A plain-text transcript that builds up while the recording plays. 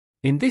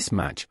In this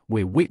match,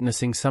 we're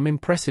witnessing some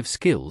impressive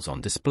skills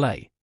on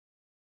display.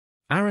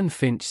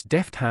 Finch's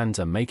deft hands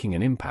are making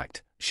an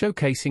impact,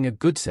 showcasing a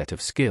good set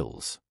of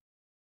skills.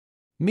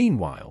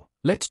 Meanwhile,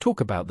 let's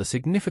talk about the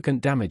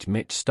significant damage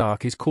Mitch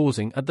Stark is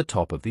causing at the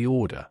top of the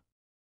order.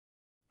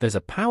 There's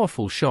a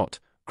powerful shot,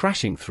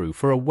 crashing through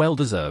for a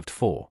well-deserved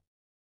 4.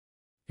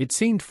 It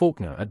seemed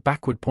Faulkner at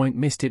backward point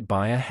missed it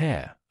by a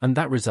hair, and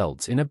that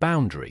results in a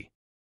boundary.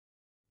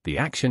 The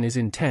action is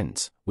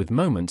intense, with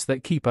moments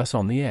that keep us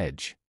on the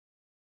edge.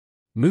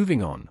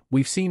 Moving on,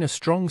 we've seen a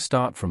strong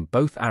start from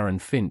both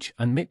Finch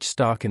and Mitch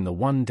Stark in the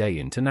one-day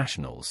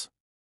internationals.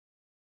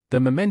 The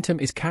momentum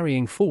is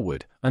carrying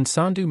forward, and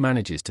Sandhu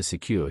manages to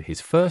secure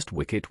his first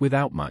wicket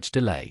without much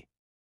delay.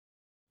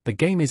 The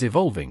game is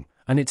evolving,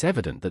 and it's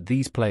evident that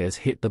these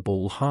players hit the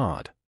ball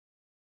hard.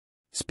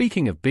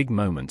 Speaking of big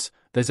moments,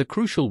 there's a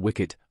crucial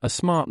wicket, a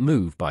smart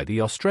move by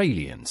the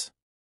Australians.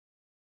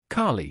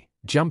 Carley,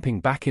 jumping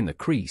back in the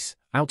crease,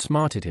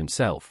 outsmarted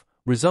himself,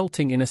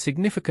 resulting in a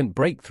significant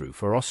breakthrough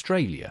for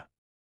Australia.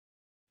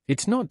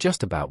 It's not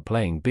just about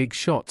playing big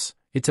shots,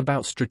 it's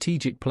about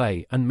strategic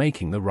play and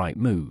making the right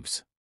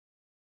moves.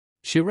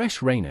 Suresh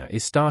Raina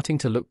is starting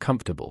to look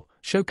comfortable,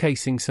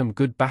 showcasing some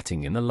good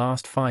batting in the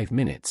last 5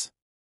 minutes.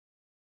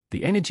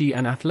 The energy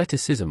and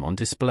athleticism on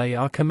display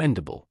are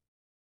commendable.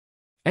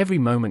 Every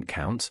moment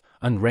counts,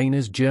 and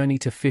Raina's journey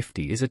to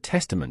 50 is a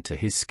testament to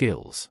his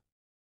skills.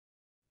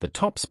 The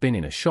top spin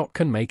in a shot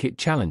can make it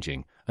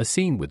challenging, as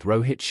seen with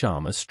Rohit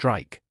Sharma's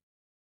strike.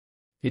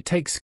 It takes